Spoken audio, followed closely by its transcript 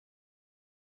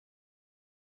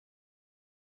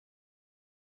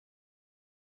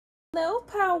Hello,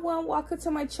 Power One. Welcome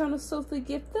to my channel, Soulfully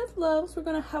Gifted Loves. We're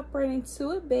going to hop right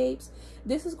into it, babes.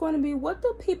 This is going to be, what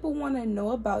do people want to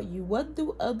know about you? What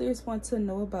do others want to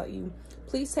know about you?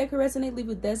 Please take a resonate, leave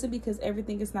it doesn't, because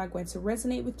everything is not going to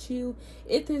resonate with you.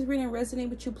 If this reading resonate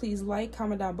with you, please like,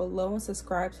 comment down below, and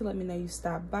subscribe to let me know you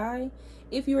stopped by.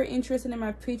 If you are interested in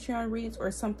my Patreon readings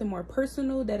or something more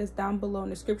personal, that is down below in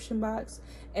the description box,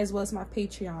 as well as my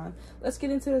Patreon. Let's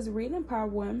get into this reading, Power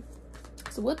One.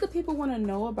 So what do people want to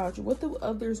know about you? What do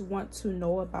others want to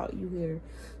know about you here?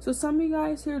 So some of you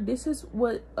guys here, this is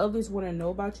what others want to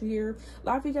know about you here. A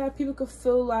lot of you guys, people could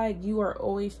feel like you are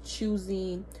always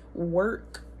choosing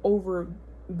work over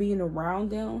being around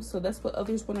them. So that's what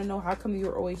others want to know. How come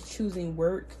you're always choosing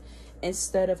work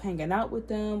instead of hanging out with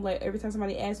them? Like every time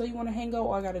somebody asks, oh, you want to hang out?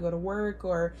 Oh, I got to go to work.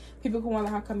 Or people can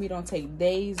wonder, how come you don't take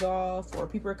days off? Or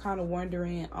people are kind of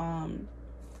wondering,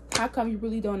 how come you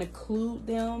really don't include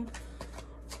them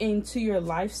into your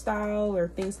lifestyle or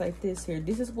things like this here.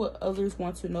 This is what others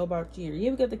want to know about you. You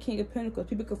ever got the King of Pentacles.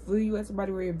 People can view you as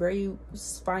somebody where you're very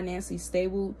financially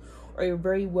stable, or you're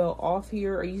very well off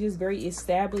here, or you're just very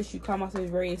established. You come out as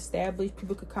very established.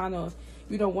 People could kind of,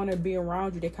 you don't want to be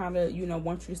around you. They kind of, you know,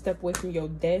 want you to step away from your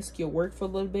desk, your work for a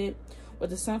little bit. With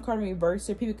the Sun card in reverse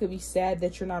here, people could be sad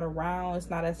that you're not around.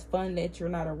 It's not as fun that you're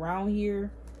not around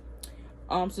here.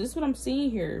 So this is what I'm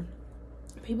seeing here.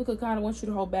 People could kind of want you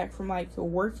to hold back from like your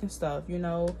work and stuff, you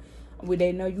know.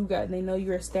 They know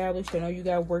you're established, they know you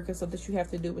got work and stuff that you have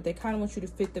to do, but they kind of want you to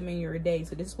fit them in your day.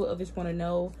 So this is what others want to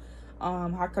know.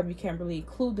 How come you can't really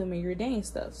include them in your day and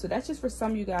stuff? So that's just for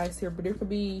some of you guys here, but there could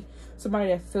be somebody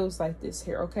that feels like this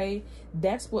here, okay?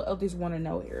 That's what others want to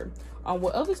know here.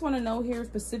 What others want to know here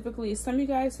specifically is some of you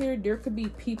guys here, there could be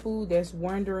people that's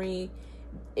wondering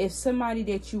if somebody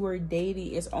that you are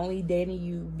dating is only dating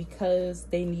you because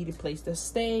they need a place to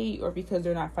stay or because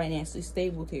they're not financially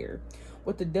stable here.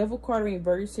 With the Devil card in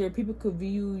reverse here, people could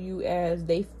view you as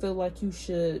they feel like you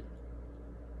should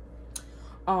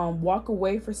walk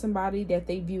away for somebody that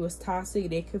they view as toxic.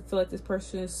 They could feel like this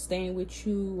person is staying with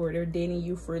you, or they're dating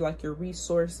you for like your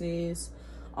resources,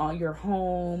 your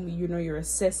home, you know, your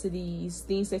necessities,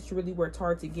 things that you really worked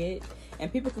hard to get.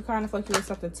 And people could kind of feel like you're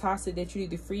something toxic that you need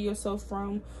to free yourself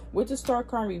from. With the Star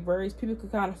card reverse, people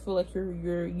could kind of feel like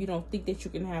you don't think that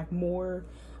you can have more.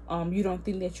 You don't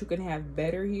think that you can have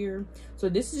better here. So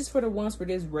this is just for the ones where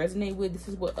this resonate with. This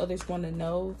is what others want to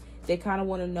know. They kind of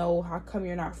want to know, how come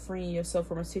you're not freeing yourself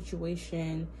from a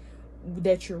situation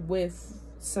that you're with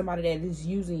somebody that is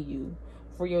using you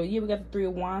for your, we got the Three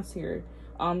of Wands here.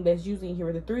 That's using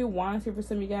here. The Three of Wands here for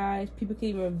some of you guys. People can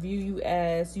even view you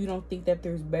as you don't think that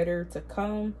there's better to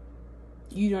come.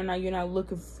 You're not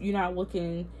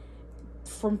looking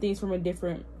from things from a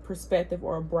different perspective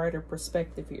or a brighter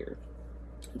perspective here.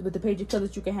 With the Page of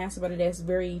Cups, you can have somebody that's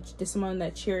someone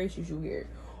that cherishes you here.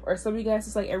 Or some of you guys,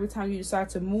 it's like every time you decide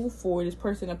to move forward, this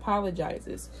person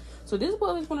apologizes. So this is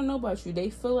what others want to know about you. They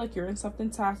feel like you're in something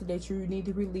toxic that you need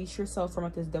to release yourself from.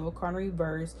 At this Devil card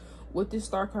reverse, with this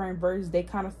Star card reverse, they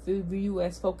kind of view you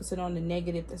as focusing on the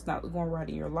negative that's not going right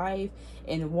in your life.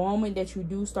 And the moment that you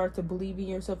do start to believe in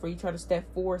yourself, or you try to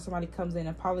step forward, somebody comes in and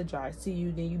apologizes to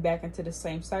you, then you back into the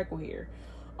same cycle here.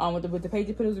 With the Page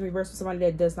of Pentacles in reverse, for somebody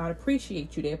that does not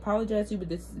appreciate you. They apologize to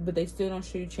you, but they still don't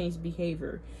show you change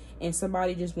behavior. And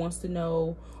somebody just wants to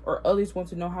know, or others want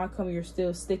to know, how come you're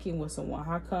still sticking with someone?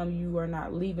 How come you are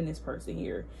not leaving this person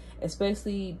here?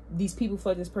 Especially these people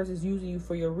feel like this person is using you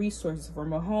for your resources,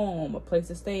 from a home, a place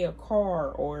to stay, a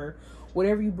car, or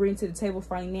whatever you bring to the table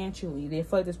financially. They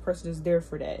feel like this person is there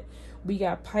for that. We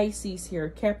got Pisces here,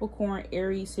 Capricorn,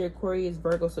 Aries here, Aquarius,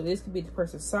 Virgo. So this could be the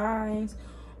person's signs,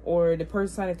 or the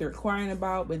person sign that they're inquiring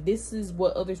about. But this is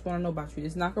what others want to know about you.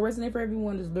 It's not going to resonate for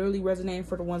everyone. It's literally resonating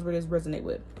for the ones where this resonate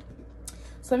with.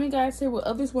 Some of you guys here, what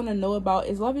others want to know about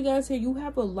is, a lot of you guys here, you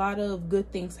have a lot of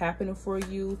good things happening for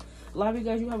you. A lot of you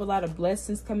guys, you have a lot of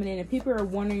blessings coming in, and people are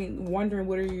wondering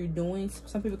what are you doing.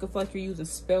 Some people could feel like you're using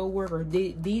spell work or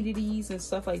deities and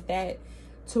stuff like that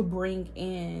to bring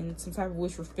in some type of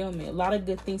wish fulfillment. A lot of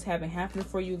good things have been happening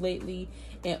for you lately,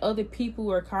 and other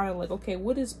people are kind of like, okay,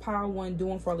 what is Power One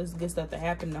doing for all this good stuff that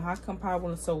happened? Now, how come Power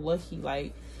One is so lucky?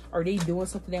 Like, are they doing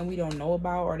something that we don't know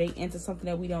about? Are they into something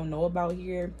that we don't know about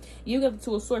here? You got the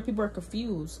Two of Swords. People are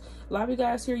confused. A lot of you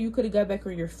guys here, you could have got back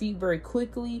on your feet very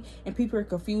quickly, and people are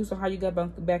confused on how you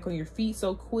got back on your feet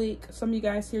so quick. Some of you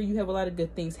guys here, you have a lot of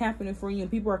good things happening for you,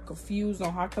 and people are confused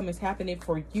on how come it's happening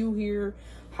for you here.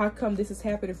 How come this is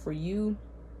happening for you?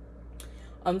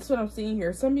 That's what I'm seeing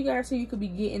here. Some of you guys here, you could be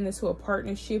getting into a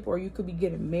partnership, or you could be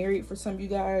getting married for some of you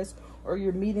guys, or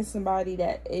you're meeting somebody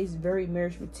that is very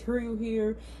marriage material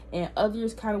here, and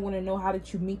others kind of want to know, how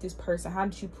did you meet this person? How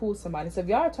did you pull somebody? So if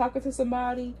y'all are talking to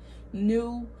somebody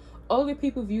new, other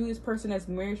people view this person as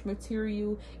marriage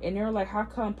material, and they're like, how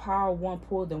come Power 1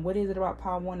 pulled them? What is it about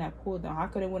Power 1 that pulled them? How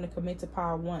could they want to commit to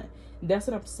Power 1? That's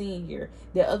what I'm seeing here.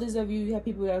 The others of you have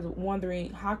people that are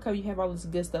wondering, how come you have all this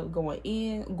good stuff going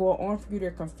on for you?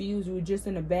 They're confused. You were just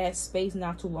in a bad space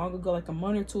not too long ago, like a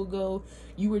month or two ago.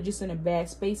 You were just in a bad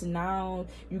space, and now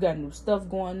you got new stuff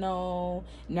going on.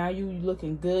 Now you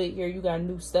looking good here. You got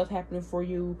new stuff happening for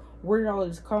you. Where did all of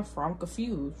this come from? I'm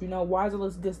confused. You know, why is all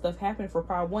this good stuff happening for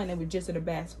Power 1? They were just in a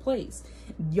bad place.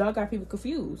 Y'all got people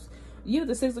confused. You have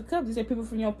the Six of Cups. These are people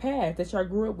from your past that y'all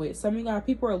grew up with. Some of you guys,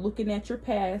 people are looking at your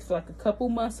past for like a couple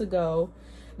months ago.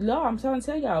 No, I'm trying to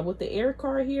tell y'all, with the air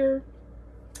card here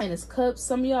and its cups,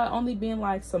 some of y'all only been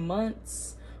like some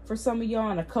months for some of y'all,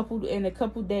 and a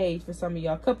couple days for some of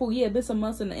y'all. This a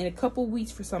month and a couple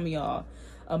weeks for some of y'all.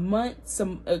 A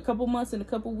couple months and a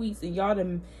couple weeks, and y'all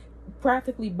done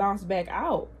practically bounce back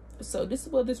out. So this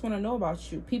is what this want to know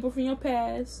about you. People from your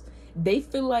past, they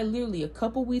feel like literally a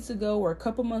couple weeks ago or a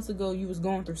couple months ago you was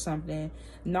going through something.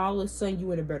 Now all of a sudden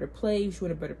you in a better place, you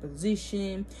in a better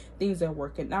position, things are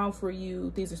working out for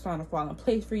you, things are starting to fall in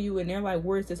place for you, and they're like,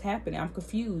 where is this happening? I'm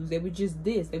confused. They were just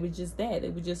this, they were just that, they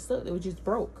were just stuck, they were just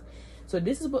broke. So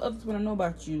this is what others want to know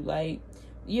about you. Like,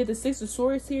 yeah, the Six of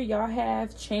Swords here, y'all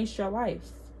have changed your life.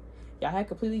 Y'all have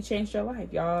completely changed your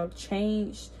life. Y'all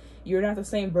changed. You're not the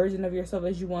same version of yourself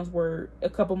as you once were a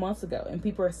couple months ago. And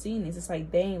people are seeing this. It's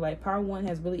like, dang, like Power 1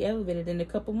 has really elevated in a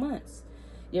couple months.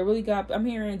 You really got, I'm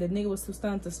hearing the nigga was too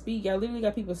stunned to speak. Y'all literally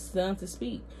got people stunned to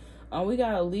speak. We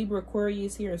got a Libra,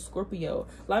 Aquarius here, and Scorpio.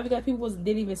 A lot of you got people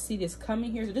didn't even see this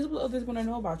coming here. So this is what others want to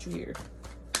know about you here.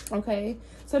 Okay,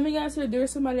 some of you guys here,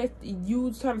 there's somebody that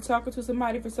you started talking to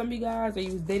somebody for some of you guys, or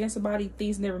you was dating somebody,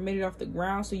 things never made it off the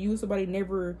ground. So you and somebody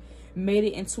never made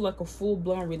it into like a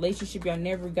full-blown relationship. Y'all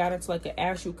never got into like an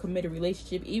actual committed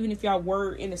relationship. Even if y'all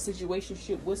were in a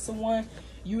situationship with someone,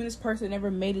 you and this person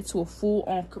never made it to a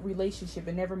full-on relationship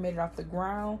and never made it off the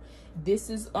ground. This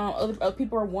is other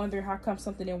people are wondering, how come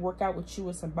something didn't work out with you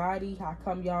and somebody? How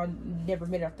come y'all never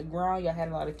made it off the ground? Y'all had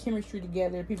a lot of chemistry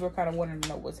together. People are kind of wanting to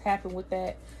know what's happened with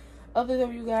that. Other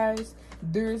than you guys,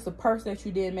 there's the person that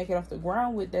you didn't make it off the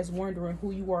ground with that's wondering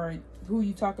who you are, who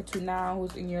you talking to now,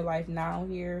 who's in your life now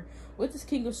here. With this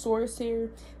King of Swords here,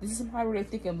 this is somehow where they're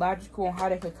thinking logical on how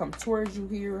they can come towards you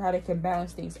here, how they can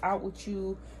balance things out with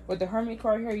you. With the Hermit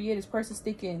card here, yeah, this person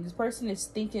is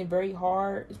thinking very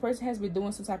hard. This person has been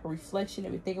doing some type of reflection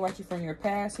and been thinking about you from your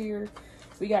past here.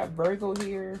 We got Virgo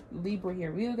here, Libra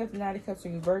here. We got the Knight of Cups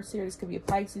in reverse here. This could be a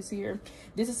Pisces here.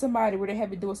 This is somebody where they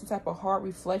have been doing some type of hard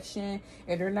reflection,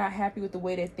 and they're not happy with the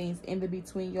way that things ended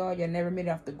between y'all. Y'all never made it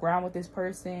off the ground with this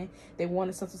person. They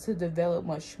wanted something to develop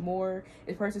much more.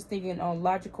 This person's thinking on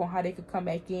logical how they could come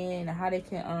back in and how they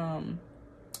can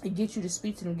get you to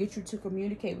speak to them, get you to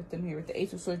communicate with them here with the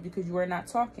Ace of Swords, because you are not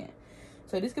talking.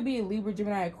 So this could be a Libra,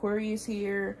 Gemini, Aquarius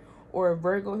here, or a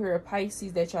Virgo here, a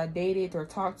Pisces that y'all dated or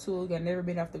talked to. Y'all never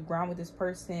been off the ground with this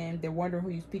person. They're wondering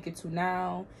who you're speaking to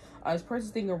now. This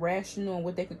person's thinking rational and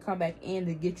what they could come back in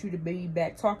to get you to be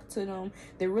back talking to them.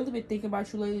 They've really been thinking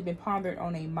about you lately, been pondering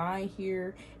on a mind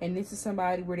here. And this is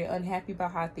somebody where they're unhappy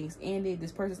about how things ended.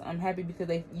 This person's unhappy because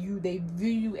they view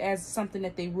you as something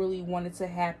that they really wanted to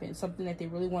happen, something that they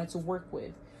really wanted to work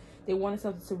with. They wanted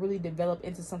something to really develop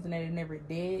into something that it never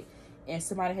did. And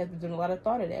somebody has been doing a lot of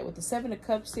thought of that. With the Seven of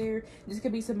Cups here, this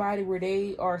could be somebody where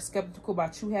they are skeptical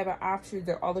about you having options.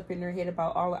 They're all up in their head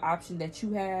about all the options that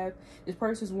you have. This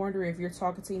person's wondering if you're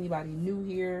talking to anybody new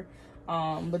here.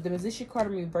 But the Magician card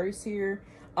in reverse here,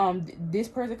 this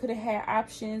person could have had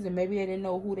options, and maybe they didn't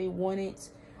know who they wanted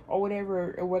or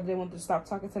whatever, or whether they wanted to stop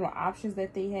talking to them options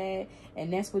that they had.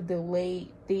 And that's what delayed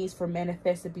things from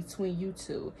manifesting between you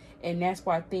two. And that's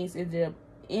why things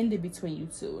ended between you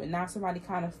two, and now somebody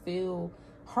kind of feel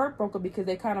heartbroken because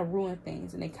they kind of ruin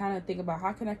things, and they kind of think about,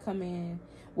 how can I come in,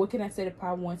 what can I say to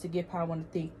Power 1 to get Power 1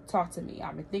 to talk to me?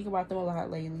 I've been thinking about them a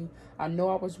lot lately. I know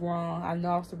I was wrong. I know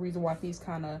I was the reason why things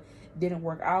kind of didn't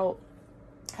work out.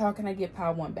 How can I get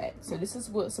Power 1 back? So this is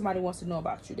what somebody wants to know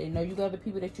about you. They know you got other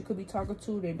people that you could be talking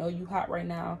to. They know you hot right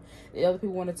now. The other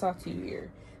people want to talk to you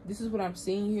here. This is what I'm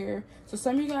seeing here. So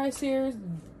some of you guys here,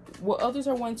 what others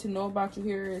are wanting to know about you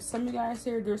here is, some of you guys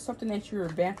here, there's something that you're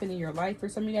revamping in your life, or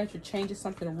some of you guys are changing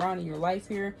something around in your life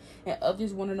here, and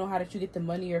others want to know how that you get the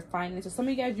money or finances. Some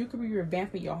of you guys, you could be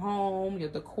revamping your home, your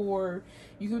decor.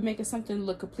 You could be making something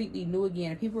look completely new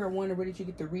again. People are wondering where did you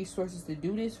get the resources to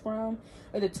do this from.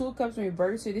 Or the Two of Cups in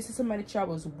reverse here, this is somebody that y'all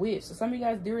was with. So some of you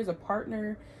guys, there is a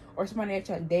partner or somebody that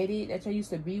y'all dated, that y'all used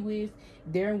to be with.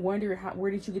 They're wondering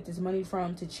where did you get this money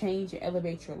from to change and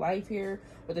elevate your life here.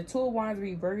 But the Two of Wands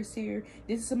reverse here,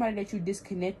 this is somebody that you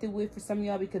disconnected with for some of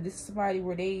y'all, because this is somebody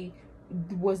where they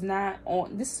was not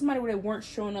on, this is somebody where they weren't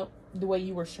showing up the way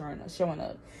you were showing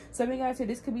up. Some of you guys here,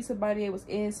 this could be somebody that was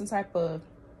in some type of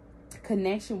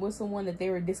connection with someone that they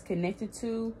were disconnected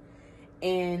to,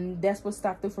 and that's what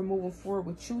stopped them from moving forward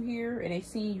with you here. And they've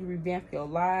seen you revamp your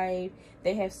life.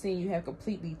 They have seen you have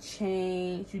completely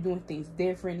changed. You're doing things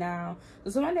different now.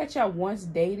 So somebody that y'all once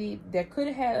dated, that could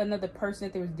have had another person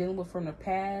that they was dealing with from the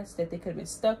past, that they could have been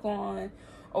stuck on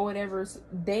or whatever,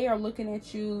 they are looking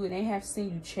at you and they have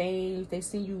seen you change. They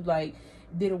seen you like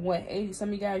did a 180. Some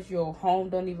of you guys, your home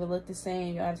don't even look the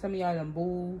same. Some of y'all done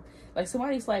moved. Like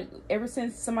somebody's like, ever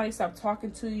since somebody stopped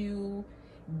talking to you,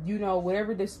 you know,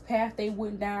 whatever this path they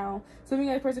went down, some of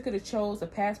you guys, person could have chose a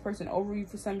past person over you.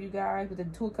 For some of you guys, with the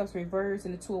Two of Cups reverse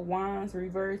and the Two of Wands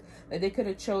reverse, that they could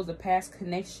have chose a past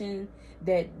connection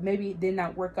that maybe did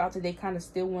not work out, that they kind of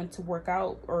still want to work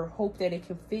out or hope that it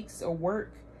can fix or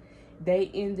work.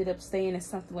 They ended up staying in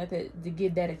something like that to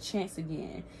give that a chance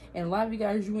again. And a lot of you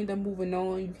guys, you end up moving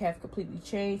on. You have completely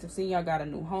changed. I've seen y'all got a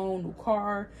new home, new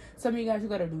car. Some of you guys, you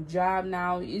got a new job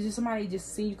now. It's just somebody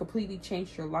just seen you completely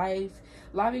change your life.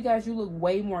 A lot of you guys, you look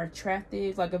way more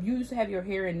attractive. Like if you used to have your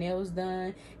hair and nails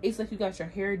done, it's like you got your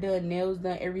hair done, nails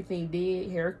done, everything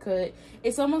did, haircut.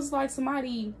 It's almost like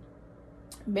somebody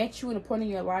met you in a point in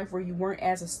your life where you weren't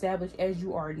as established as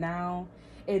you are now,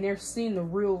 and they're seeing the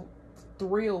real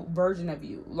version of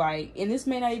you. Like, and this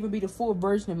may not even be the full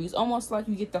version of you. It's almost like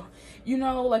you get the, you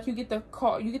know, like you get the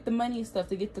car, you get the money and stuff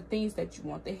to get the things that you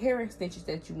want, the hair extensions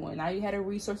that you want. Now you had the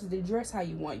resources to dress how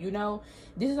you want, you know.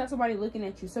 This is like somebody looking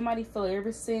at you. Somebody feel like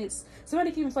ever since,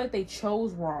 somebody can even feel like they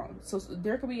chose wrong. So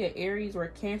there could be an Aries or a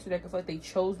Cancer that could feel like they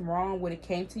chose wrong when it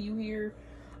came to you here.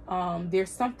 There's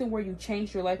something where you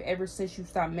changed your life ever since you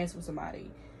stopped messing with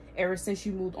somebody, ever since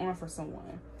you moved on for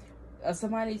someone.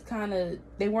 Somebody's kind of,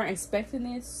 they weren't expecting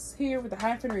this here with the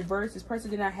Hierophant reverse. This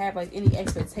person did not have like any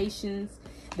expectations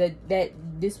that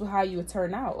this was how you would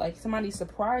turn out. Like somebody's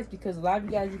surprised, because a lot of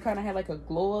you guys, you kind of had like a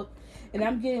glow up, and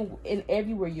I'm getting in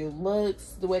everywhere, your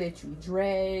looks, the way that you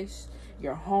dress,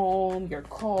 your home, your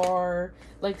car.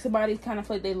 Like somebody kind of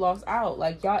felt like they lost out.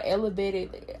 Like y'all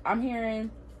elevated. I'm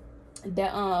hearing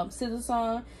that scissor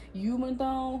song, you moved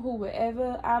on,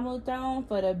 whoever I moved on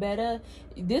for the better.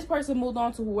 This person moved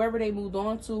on to whoever they moved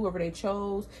on to, whoever they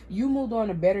chose. You moved on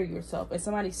to better yourself, and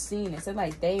somebody's seen it. So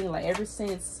like, dang, like ever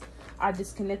since I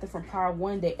disconnected from power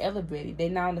one, they elevated. They're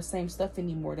not on the same stuff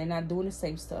anymore. They're not doing the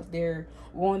same stuff. They're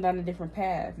going down a different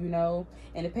path, you know.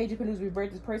 And the Page of Pentacles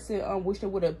reversed. This person wish they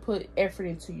would have put effort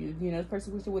into you. You know, this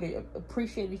person wish they would have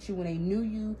appreciated you when they knew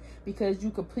you, because you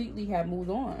completely have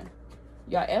moved on.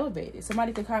 Y'all elevated.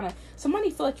 Somebody can kind of, somebody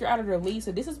feel like you're out of their league.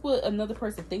 So this is what another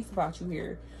person thinks about you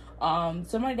here.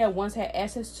 Somebody that once had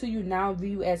access to you now view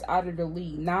you as out of the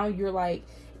league. Now you're like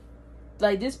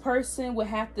this person would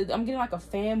have to, I'm getting like a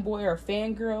fanboy or a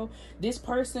fangirl. This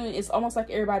person is almost like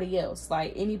everybody else.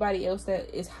 Like anybody else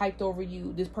that is hyped over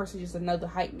you, this person is just another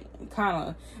hype man. Kind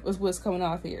of was what's coming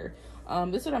off here.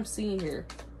 This is what I'm seeing here.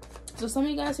 So some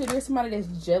of you guys here, there's somebody that's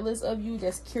jealous of you,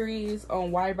 that's curious on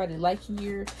why everybody like you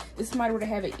here. This somebody would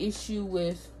have an issue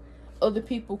with other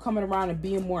people coming around and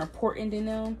being more important than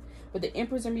them. But the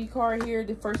Empress and Me card here,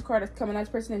 the first card that's coming out, this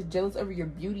person is jealous over your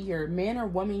beauty here. Man or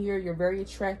woman here, you're very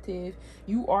attractive.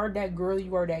 You are that girl,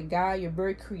 you are that guy. You're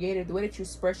very creative. The way that you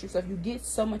express yourself, you get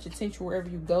so much attention wherever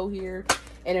you go here.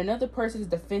 And another person is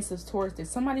defensive towards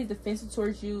this. Somebody's defensive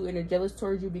towards you and they're jealous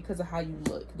towards you because of how you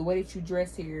look, the way that you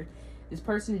dress here. This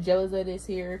person is jealous of this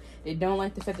here. They don't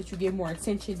like the fact that you get more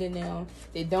attention than them.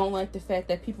 They don't like the fact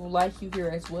that people like you here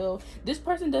as well. This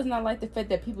person does not like the fact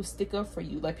that people stick up for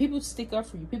you. Like people stick up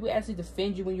for you. People actually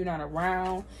defend you when you're not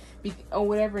around or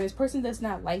whatever. And this person does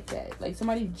not like that. Like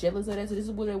somebody's jealous of that. So this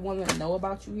is what they want to know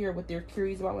about you here. What they're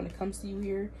curious about when it comes to you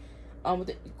here. With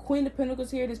the Queen of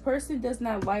Pentacles here, this person does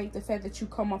not like the fact that you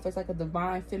come off as like a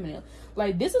divine feminine.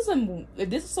 Like this is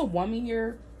a woman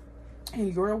here,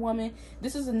 and you're a woman,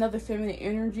 this is another feminine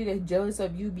energy that's jealous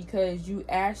of you because you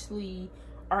actually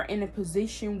are in a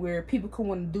position where people can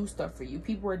want to do stuff for you.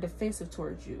 People are defensive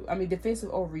towards you. I mean,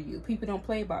 defensive over you. People don't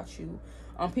play about you.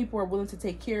 People are willing to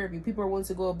take care of you. People are willing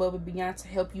to go above and beyond to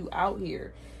help you out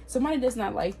here. Somebody does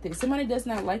not like this. Somebody does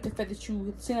not like the fact that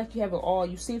you seem like you have it all.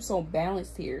 You seem so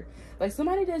balanced here. Like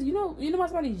somebody does, you know why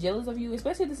somebody's jealous of you,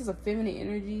 especially if this is a feminine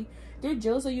energy. They're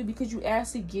jealous of you because you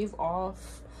actually give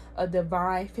off a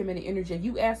divine feminine energy.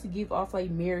 You actually give off like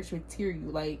marriage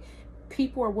material. Like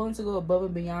people are willing to go above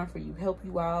and beyond for you, help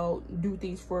you out, do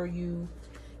things for you.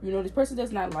 You know, this person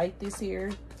does not like this here.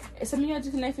 And some of y'all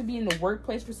just connect to be in the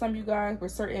workplace for some of you guys, where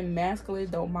certain masculines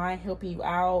don't mind helping you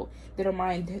out. They don't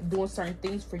mind doing certain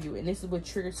things for you. And this is what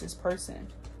triggers this person.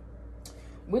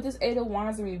 With this 8 of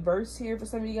Wands in reverse here for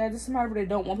some of you guys, this is somebody where they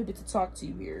don't want people to talk to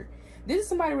you here. This is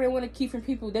somebody where they want to keep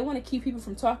people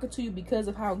from talking to you because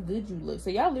of how good you look.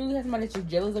 So y'all literally have somebody that's just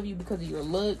jealous of you because of your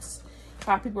looks,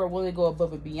 how people are willing to go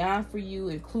above and beyond for you,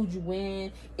 include you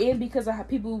in, and because of how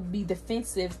people be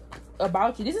defensive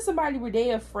about you. This is somebody where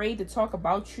they're afraid to talk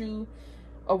about you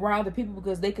around the people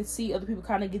because they could see other people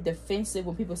kind of get defensive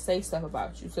when people say stuff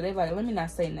about you. So they're like, let me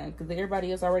not say nothing because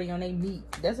everybody else already on their meat.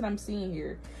 That's what I'm seeing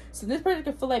here. So this person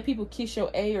can feel like people kiss your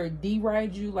A or D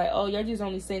ride you, like, oh, y'all just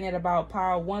only saying that about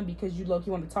Power 1 because you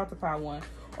want to talk to Power 1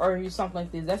 or you something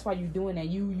like this. That's why you're doing that.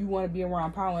 You want to be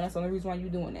around Power 1. That's the only reason why you're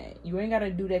doing that. You ain't got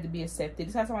to do that to be accepted.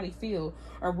 It's how somebody feel,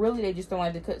 or really they just don't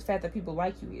like the fact that people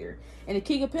like you here. And the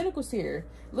King of Pentacles here.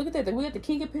 Look at that. We got the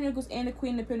King of Pentacles and the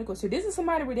Queen of Pentacles here. This is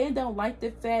somebody where they don't like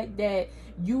the fact that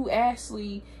you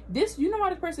actually, you know why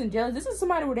this person is jealous? This is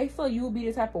somebody where they feel you will be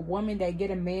the type of woman that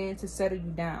get a man to settle you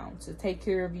down, to take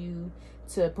care of you,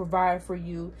 to provide for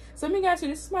you. Some of you guys here,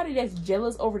 this is somebody that's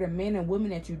jealous over the men and women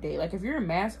that you date. Like if you're a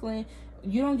masculine,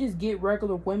 you don't just get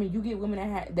regular women. You get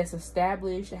women that's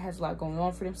established, that has a lot going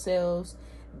on for themselves.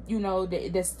 You know,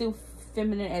 that's still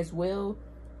feminine as well.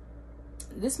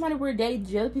 This might where they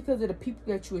jealous because of the people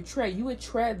that you attract. You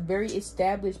attract very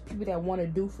established people that want to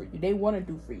do for you. They want to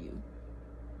do for you.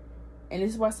 And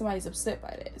this is why somebody's upset by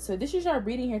that. So this is our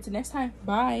reading here. Till next time.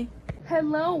 Bye.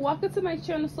 Hello. Welcome to my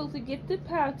channel, Soulfully Gifted.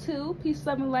 Power 2. Peace,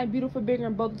 love, and light. Beautiful, bigger,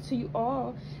 and bold to you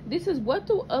all. This is what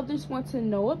do others want to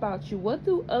know about you? What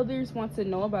do others want to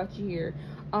know about you here?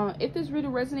 If this really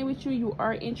resonates with you, you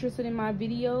are interested in my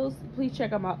videos, please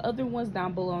check out my other ones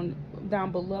down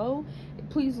below.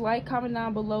 Please like, comment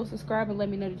down below, subscribe, and let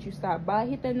me know that you stopped by.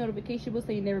 Hit that notification bell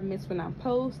so you never miss when I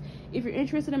post. If you're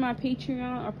interested in my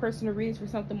Patreon or personal readings for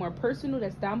something more personal,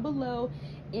 that's down below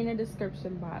in the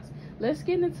description box. Let's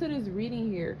get into this reading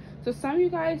here. So some of you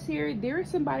guys here, there is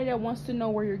somebody that wants to know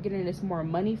where you're getting this more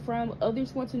money from.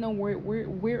 Others want to know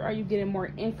where are you getting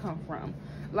more income from.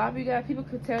 A lot of you guys, people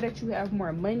could tell that you have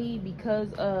more money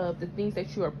because of the things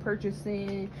that you are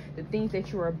purchasing, the things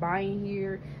that you are buying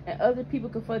here. And other people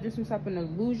could feel there's some type of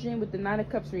illusion with the Nine of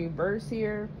Cups reverse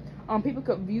here. People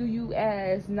could view you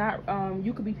as not,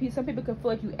 some people could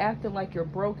feel like you acting like you're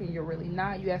broke and you're really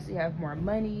not. You actually have more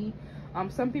money.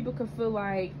 Some people could feel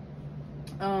like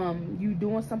you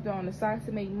doing something on the side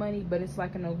to make money, but it's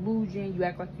like an illusion. You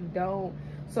act like you don't.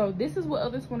 So this is what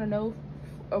others want to know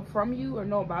from you or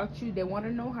know about you. They want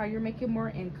to know how you're making more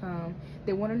income.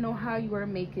 They want to know how you are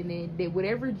making it.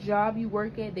 Whatever job you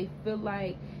work at, they feel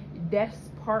like that's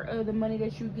part of the money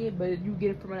that you get, but you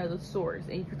get it from another source,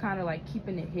 and you're kind of like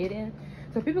keeping it hidden.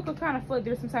 So people could kind of feel like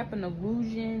there's some type of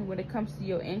illusion when it comes to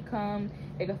your income.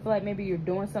 They can feel like maybe you're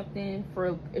doing something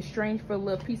for exchange for a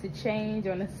little piece of change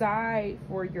on the side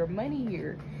for your money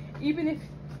here. Even if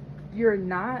you're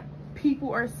not,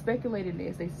 people are speculating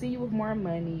this. They see you with more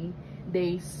money.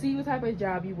 They see what type of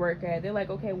job you work at. They're like,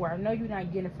 okay, well, I know you're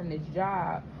not getting it from this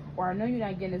job, or I know you're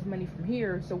not getting this money from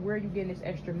here, so where are you getting this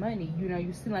extra money? You know,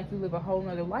 you seem like you live a whole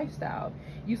nother lifestyle.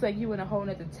 You seem like you in a whole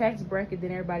nother tax bracket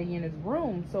than everybody in this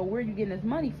room, so where are you getting this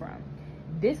money from?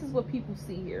 This is what people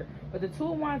see here. But the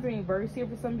Two of Wands are in reverse here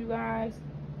for some of you guys.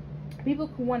 People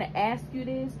could want to ask you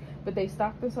this, but they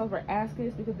stop themselves from asking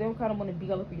this because they don't kind of want to be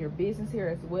all up in your business here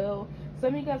as well.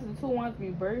 Some of you guys with the Two of Wands in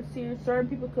reverse here, certain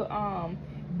people could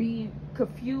be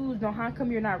confused on how come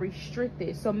you're not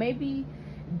restricted. So maybe,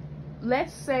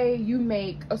 let's say you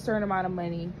make a certain amount of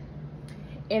money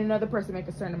and another person make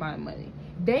a certain amount of money.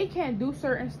 They can't do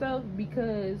certain stuff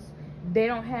because they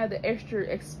don't have the extra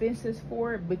expenses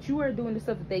for it, but you are doing the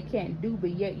stuff that they can't do,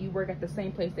 but yet you work at the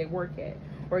same place they work at,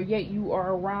 or yet you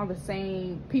are around the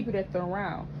same people that they're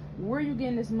around. Where are you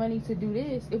getting this money to do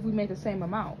this if we make the same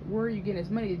amount? Where are you getting this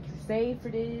money? Did you save for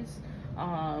this?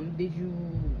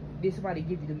 Did somebody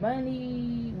give you the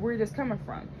money? Where is this coming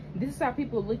from? This is how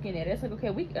people are looking at it. It's like, okay,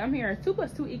 I'm hearing 2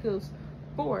 + 2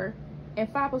 = 4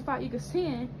 and 5 + 5 =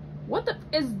 10. What the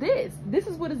is this? This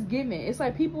is what it's giving. It's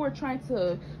like people are trying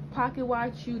to pocket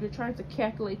watch you. They're trying to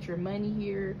calculate your money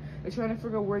here. They're trying to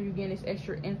figure out where you're getting this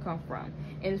extra income from.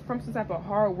 And it's from some type of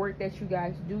hard work that you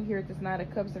guys do here. It's not a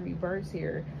cups in reverse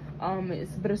here.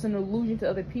 But it's an illusion to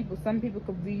other people. Some people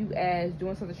could view you as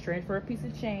doing something strange for a piece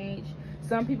of change.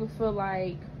 Some people feel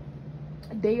like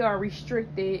they are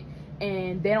restricted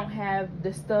and they don't have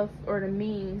the stuff or the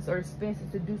means or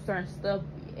expenses to do certain stuff,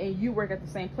 and you work at the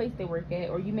same place they work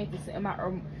at, or you make the same amount,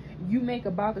 or you make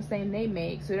about the same they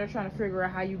make. So they're trying to figure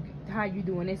out how you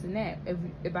doing this and that.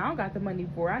 If I don't got the money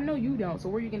for it, I know you don't, so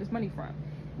where you getting this money from?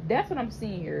 That's what I'm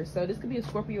seeing here. So this could be a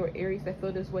Scorpio or Aries that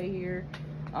feel this way here.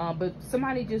 But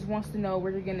somebody just wants to know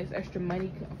where they're getting this extra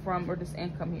money from, or this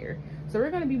income here. So we're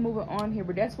going to be moving on here,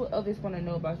 but that's what others want to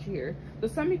know about you here. So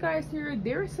some of you guys here,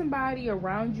 there is somebody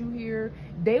around you here.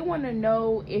 They want to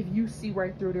know if you see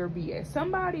right through their BS.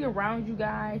 Somebody around you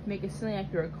guys make it seem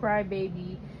like you're a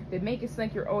crybaby. They make it seem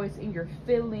like you're always in your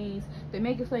feelings. They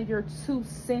make it seem like you're too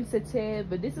sensitive.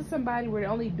 But this is somebody where they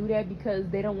only do that because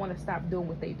they don't want to stop doing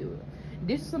what they do.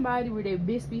 This is somebody where they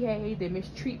misbehave, they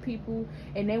mistreat people,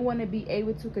 and they want to be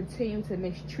able to continue to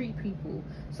mistreat people.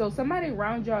 So somebody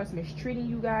around y'all is mistreating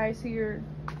you guys here,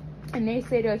 and they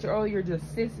say that you're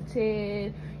just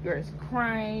sensitive, you're just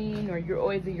crying, or you're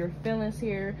always in your feelings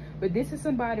here. But this is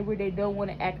somebody where they don't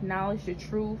want to acknowledge the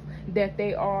truth that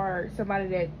they are somebody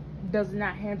that does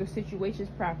not handle situations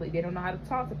properly. They don't know how to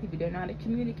talk to people. They don't know how to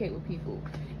communicate with people.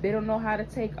 They don't know how to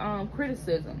take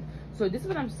criticism. So this is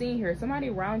what I'm seeing here. Somebody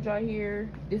around y'all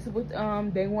here, this is what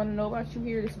they want to know about you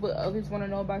here. This is what others want to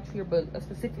know about you here, but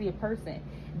specifically a person.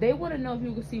 They want to know if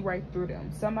you can see right through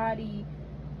them. Somebody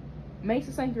makes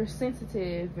it think you're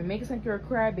sensitive and makes it think you're a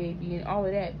crybaby and all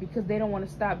of that because they don't want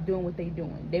to stop doing what they're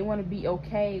doing. They want to be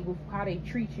okay with how they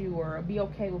treat you, or be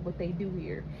okay with what they do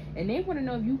here. And they want to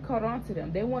know if you caught on to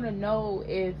them. They want to know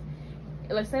if,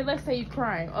 let's say you're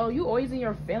crying. Oh, you always in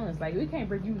your feelings. Like, we can't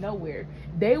bring you nowhere.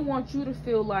 They want you to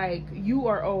feel like you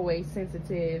are always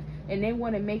sensitive, and they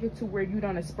want to make it to where you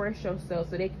don't express yourself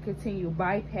so they can continue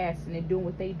bypassing and doing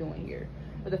what they doing here.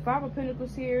 But the Five of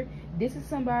Pentacles here, this is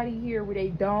somebody here where they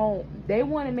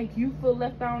want to make you feel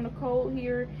left out in the cold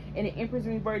here. And the Empress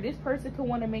in reverse, this person could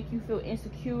want to make you feel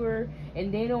insecure,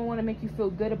 and they don't want to make you feel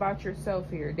good about yourself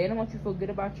here. They don't want you to feel good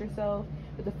about yourself.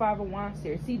 With the Five of Wands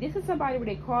here, see, this is somebody where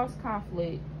they cause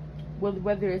conflict,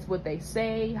 whether it's what they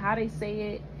say, how they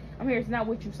say it. I mean, it's not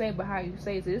what you say, but how you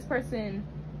say it. So this person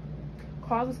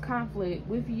causes conflict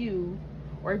with you,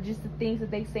 or just the things that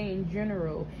they say in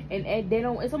general, and they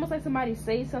don't. It's almost like somebody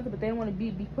says something, but they don't want to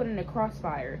be put in a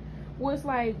crossfire. Well, it's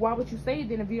like, why would you say it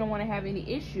then if you don't want to have any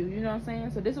issue? You know what I'm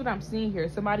saying? So this is what I'm seeing here.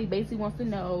 Somebody basically wants to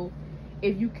know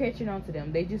if you catching on to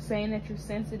them. They just saying that you're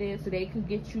sensitive so they can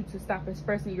get you to stop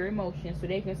expressing your emotions, so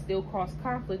they can still cause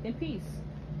conflict and peace.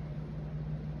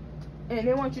 And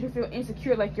they want you to feel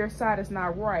insecure, like your side is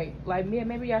not right. Like,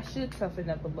 maybe I should toughen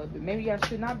up a little bit. Maybe I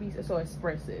should not be so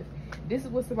expressive. This is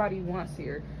what somebody wants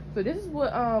here. So this is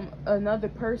what another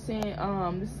person,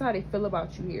 this is how they feel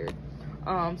about you here.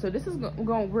 So this is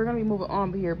we're gonna be moving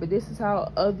on here, but this is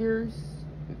how others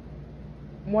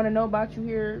want to know about you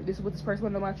here. This is what this person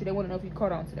want to know about you. They want to know if you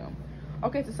caught on to them.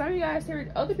 Okay, so some of you guys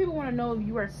here, other people want to know if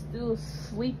you are still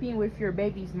sleeping with your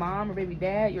baby's mom or baby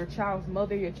dad, your child's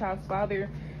mother, your child's father.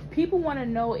 People want to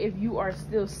know if you are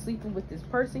still sleeping with this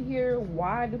person here.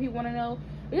 Why do people want to know?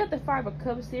 We got the Five of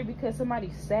Cups here because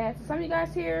somebody's sad. So some of you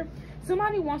guys here,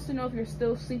 somebody wants to know if you're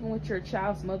still sleeping with your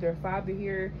child's mother or father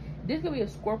here. This could be a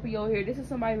Scorpio here. This is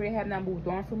somebody where they have not moved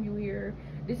on from you here.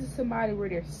 This is somebody where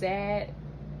they're sad.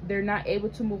 They're not able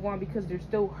to move on because they're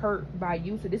still hurt by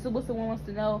you. So this is what someone wants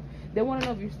to know. They want to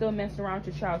know if you're still messing around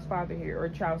with your child's father here, or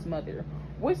child's mother.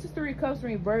 What's the Three of Cups in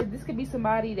reverse? This could be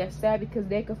somebody that's sad because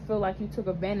they could feel like you took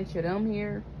advantage of them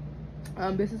here.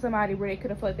 This is somebody where they could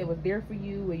have felt like they was there for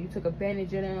you, and you took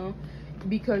advantage of them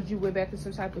because you went back to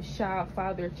some type of child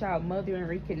father, child mother, and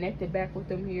reconnected back with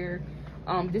them here.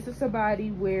 This is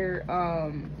somebody where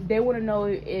they want to know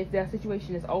if that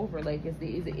situation is over. Like, is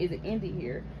it ending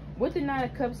here? With the Nine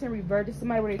of Cups in reverse, this is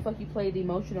somebody where they feel like you played the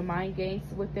emotional mind games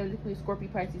with them. This could be Scorpio,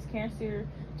 Pisces, Cancer,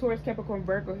 Taurus, Capricorn,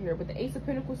 Virgo here. With the Ace of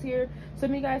Pentacles here, some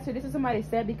of you guys here, this is somebody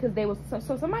sad because they was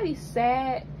so somebody's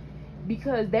sad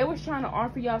because they was trying to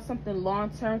offer y'all something long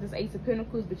term, this Ace of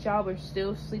Pentacles, but y'all were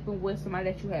still sleeping with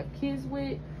somebody that you have kids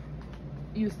with.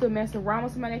 You still messing around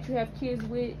with somebody that you have kids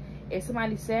with. And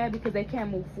somebody's sad because they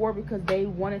can't move forward because they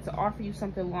wanted to offer you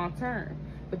something long term,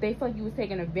 but they feel like you was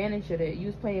taking advantage of it. You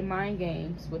was playing mind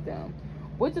games with them.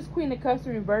 With this Queen of Cups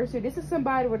in reverse here, this is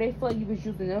somebody where they feel like you was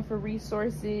using them for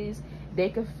resources. They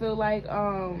could feel like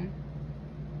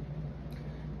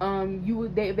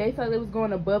They felt it was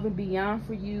going above and beyond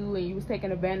for you, and you was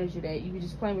taking advantage of that. You were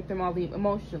just playing with them all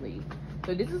emotionally.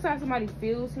 So this is how somebody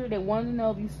feels here. They want to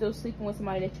know if you still sleeping with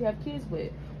somebody that you have kids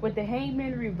with. With the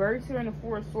Hangman reverse here and the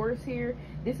Four of Swords here,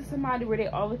 this is somebody where they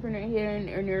all up in their head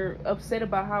and they're upset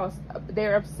about how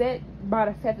they're upset by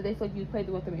the fact that they feel like you played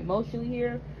with them emotionally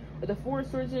here. With the Four of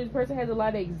Swords here, this person has a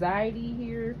lot of anxiety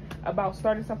here about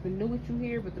starting something new with you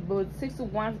here. But the Six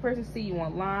of Wands, the person see you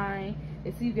online.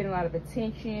 They see you getting a lot of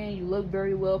attention. You look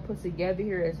very well put together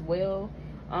here as well.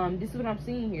 This is what I'm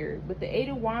seeing here. But the Eight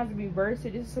of Wands reverse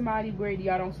here, this is somebody where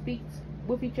y'all don't speak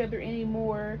with each other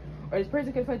anymore. Or this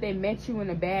person could feel like they met you in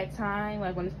a bad time.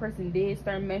 Like when this person did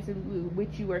start messing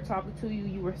with you or talking to you,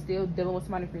 you were still dealing with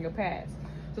somebody from your past.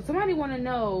 So somebody want to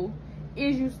know,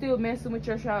 is you still messing with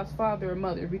your child's father or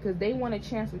mother? Because they want a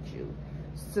chance with you.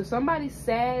 So somebody's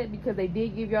sad because they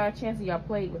did give y'all a chance and y'all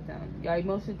played with them. Y'all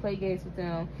emotionally played games with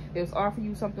them. They was offering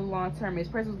you something long term. This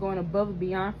person was going above and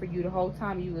beyond for you the whole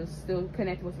time you was still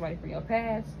connected with somebody from your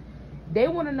past. They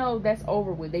want to know that's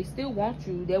over with. They still want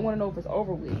you. They want to know if it's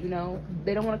over with, you know.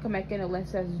 They don't want to come back in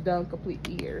unless that's done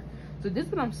completely here. So this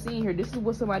is what I'm seeing here. This is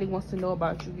what somebody wants to know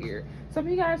about you here. Some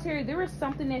of you guys here, there is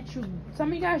something that some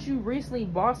of you guys, you recently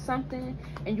bought something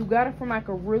and you got it from like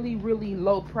a really, really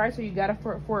low price, or you got it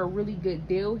for a really good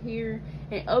deal here.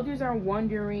 And others are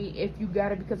wondering if you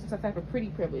got it because of some type of pretty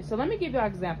privilege. So let me give you an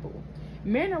example.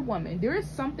 Man or woman, there is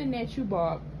something that you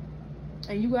bought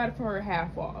and you got it for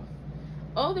half off.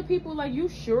 Other people, like, you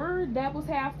sure that was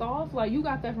half off? Like, you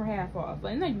got that for half off.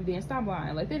 Like, no, you didn't. Stop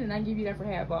lying. Like, they did not give you that for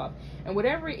half off. And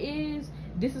whatever it is,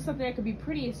 this is something that could be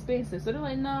pretty expensive. So they're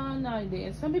like, no, you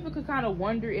didn't. Some people could kind of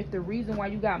wonder if the reason why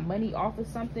you got money off of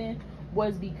something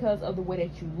was because of the way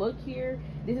that you look here.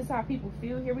 This is how people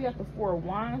feel here. We got the Four of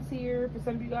Wands here for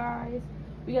some of you guys.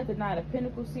 We got the Knight of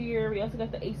Pentacles here. We also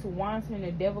got the Ace of Wands here and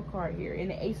the Devil card here. And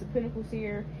the Ace of Pentacles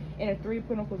here. And the Three of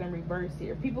Pentacles in reverse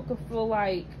here. People could feel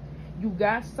like you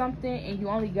got something and you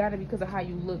only got it because of how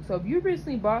you look. So if you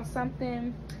recently bought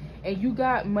something and you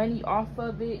got money off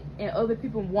of it and other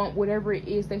people want whatever it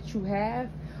is that you have,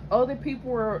 other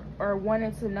people are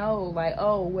wanting to know, like,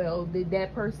 oh, well, did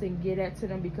that person get that to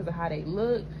them because of how they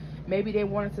look? Maybe they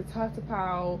wanted to talk to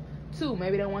Paul too.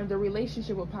 Maybe they wanted the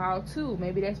relationship with Paul too.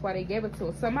 Maybe that's why they gave it to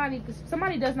us.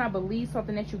 Somebody does not believe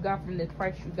something that you got from the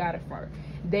price you got it for.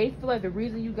 They feel like the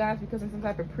reason you got it is because of some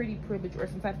type of pretty privilege or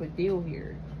some type of deal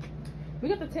here. We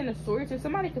got the Ten of Swords here.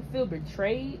 Somebody could feel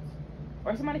betrayed,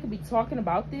 or somebody could be talking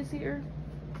about this here.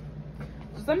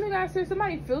 So some of you guys here,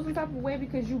 somebody feels some type of way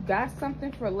because you got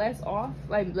something for less off,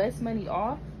 like less money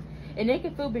off, and they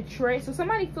can feel betrayed. So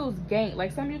somebody feels ganked.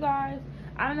 Like some of you guys,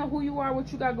 I don't know who you are,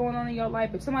 what you got going on in your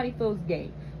life, but somebody feels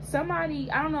ganked.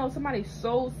 Somebody, I don't know, somebody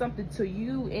sold something to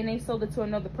you and they sold it to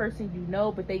another person you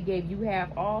know, but they gave you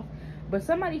half off. But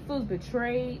somebody feels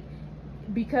betrayed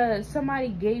because somebody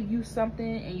gave you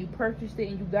something and you purchased it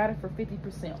and you got it for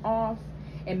 50% off,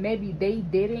 and maybe they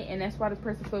didn't, and that's why this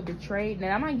person feel betrayed.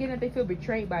 Now I'm not getting that they feel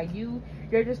betrayed by you.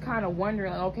 You're just kind of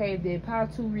wondering, okay, did Power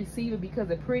to receive it because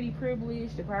of pretty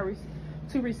privilege? Did Power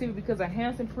to receive it because of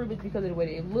handsome privilege, because of the way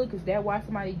they look? Is that why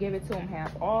somebody gave it to them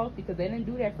half off? Because they didn't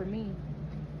do that for me.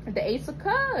 The Ace of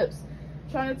Cups,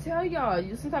 trying to tell y'all,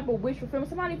 you some type of wish fulfillment.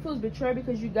 Somebody feels betrayed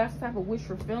because you got some type of wish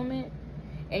fulfillment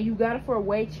and you got it for a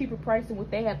way cheaper price than what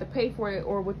they had to pay for it,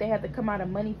 or what they had to come out of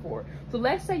money for. So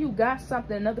let's say you got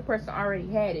something, another person already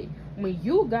had it. When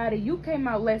you got it, you came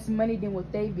out less money than what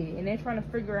they did, and they're trying to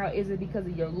figure out, is it because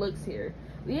of your looks here?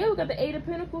 Yeah, we got the Eight of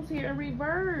Pentacles here in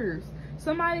reverse.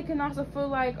 Somebody can also feel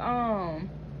like,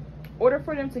 order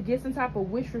for them to get some type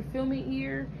of wish fulfillment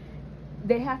here,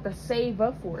 they have to save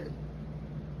up for it.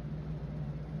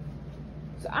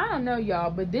 So I don't know, y'all,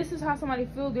 but this is how somebody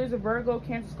feels. There's a Virgo,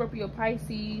 Cancer, Scorpio,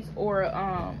 Pisces, or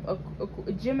a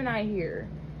Gemini here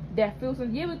that feels,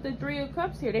 yeah, with the Three of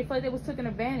Cups here, they feel like they was taken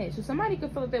advantage. So somebody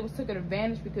could feel like they was taken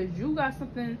advantage because you got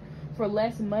something for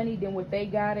less money than what they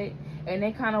got it, and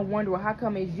they kind of wonder, well, how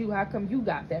come it's you? How come you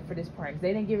got that for this price?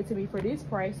 They didn't give it to me for this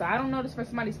price. So I don't know this for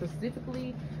somebody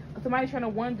specifically. Somebody trying to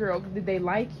wonder, oh, did they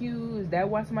like you? Is that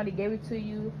why somebody gave it to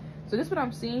you? So this is what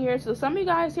I'm seeing here. So some of you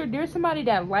guys here, there's somebody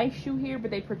that likes you here, but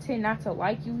they pretend not to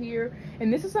like you here.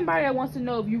 And this is somebody that wants to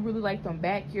know if you really like them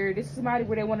back here. This is somebody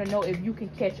where they want to know if you can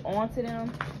catch on to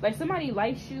them. Like somebody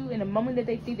likes you, and the moment that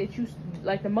they think that you,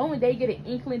 like the moment they get an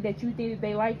inkling that you think that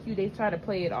they like you, they try to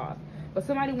play it off. But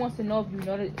somebody wants to know if you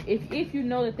know that, if you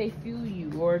know that they feel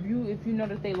you, or if you know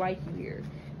that they like you here.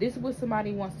 This is what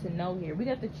somebody wants to know here. We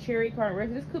got the Chariot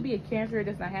card. This could be a Cancer. It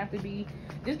does not have to be.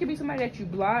 This could be somebody that you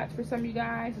blocked for some of you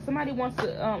guys. So somebody wants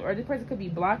to, or this person could be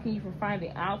blocking you from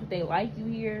finding out that they like you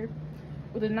here.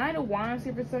 With the Knight of Wands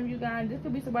here for some of you guys, this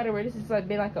could be somebody where this has like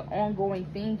been like an ongoing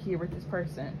thing here with this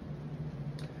person.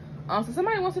 So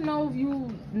somebody wants to know if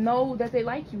you know that they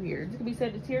like you here. This could be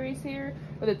Sagittarius here,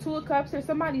 or the Two of Cups here.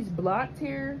 Somebody's blocked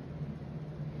here.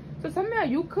 So somehow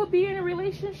you could be in a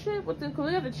relationship with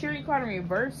the Cherry card in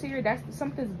reverse here. That's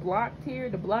something's blocked here.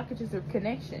 The blockage is a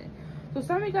connection. So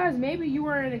some of you guys, maybe you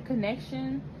are in a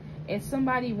connection and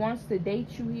somebody wants to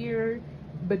date you here,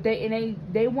 but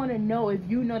they want to know if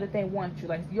you know that they want you.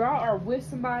 Like y'all are with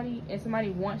somebody and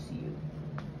somebody wants you.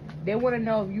 They want to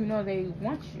know if you know they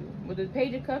want you. With the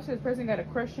Page of Cups, this person got a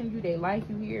crush on you. They like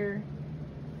you here.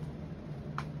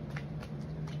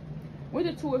 With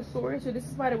the Two of Swords, so this is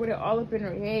somebody where they're all up in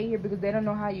their head here because they don't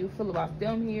know how you feel about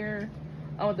them here.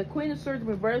 The Queen of Swords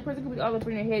reverse, person could be all up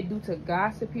in their head due to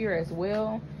gossip here as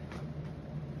well.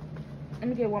 Let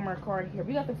me get one more card here.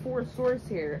 We got the Four of Swords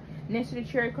here next to the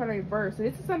Chariot card in reverse. So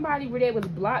this is somebody where they was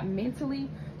blocked mentally.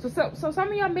 So some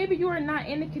of y'all, maybe you are not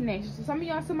in a connection. So some of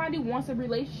y'all, somebody wants a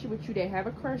relationship with you. They have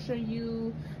a crush on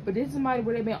you, but this is somebody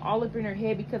where they've been all up in their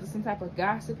head because of some type of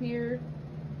gossip here.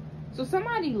 So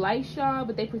somebody likes y'all,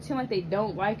 but they pretend like they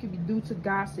don't like you due to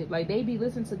gossip. Like they be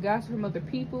listening to gossip from other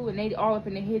people, and they all up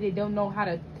in their head. They don't know how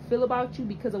to feel about you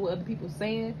because of what other people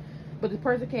saying. But the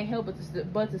person can't help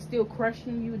but to still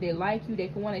crushing you. They like you. They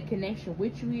can want a connection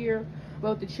with you here.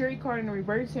 But with the Cherry card in the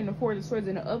reverse and the Four of Swords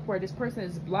in the upward, this person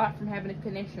is blocked from having a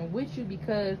connection with you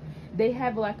because they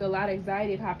have like a lot of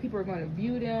anxiety of how people are going to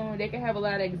view them. They can have a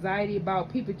lot of anxiety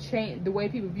about people change, the way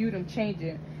people view them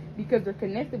changing because they're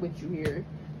connected with you here.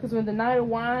 Because with the Knight of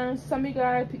Wands, some of you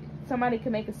guys, somebody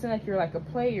can make it seem like you're like a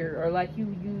player or like you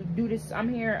do this. I'm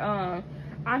hearing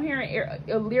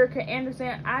Lyrica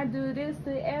Anderson. I do this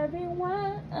to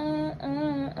everyone.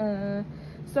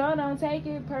 So don't take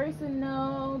it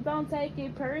personal. Don't take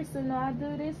it personal. I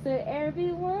do this to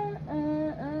everyone.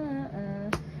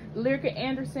 Lyrica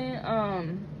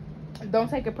Anderson. Don't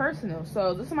take it personal.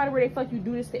 So this is somebody where they feel like you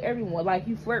do this to everyone. Like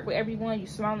you flirt with everyone. You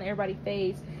smile in everybody's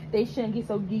face. They shouldn't get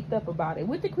so geeked up about it.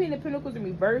 With the Queen of Pentacles in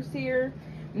reverse here,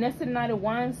 next to the Knight of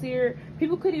Wands here,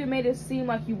 people could even make it seem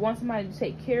like you want somebody to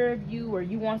take care of you or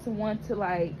you want someone to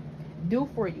like do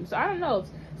for you. So I don't know.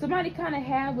 Somebody kind of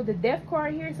have with the Death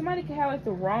card here, somebody could have like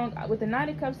the wrong, with the Knight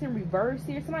of Cups in reverse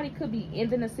here, somebody could be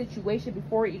ending a situation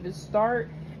before it even start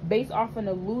based off an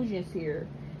illusions here.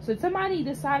 So somebody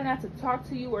decided not to talk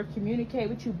to you or communicate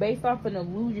with you based off an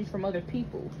illusion from other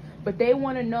people. But they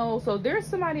want to know, so there's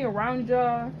somebody around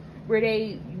y'all where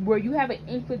you have an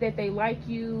inkling that they like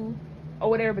you or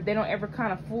whatever, but they don't ever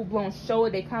kind of full-blown show it.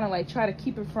 They kind of like try to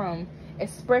keep it from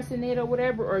expressing it or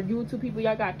whatever. Or you two people,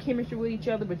 y'all got chemistry with each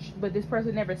other, but this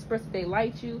person never expressed that they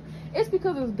liked you. It's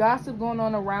because there's gossip going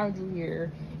on around you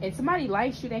here. And somebody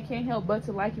likes you, they can't help but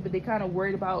to like you, but they kind of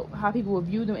worried about how people will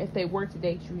view them if they were to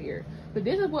date you here. But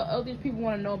this is what other people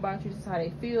want to know about you. This is how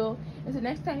they feel. Until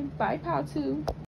next time, bye, pal, too.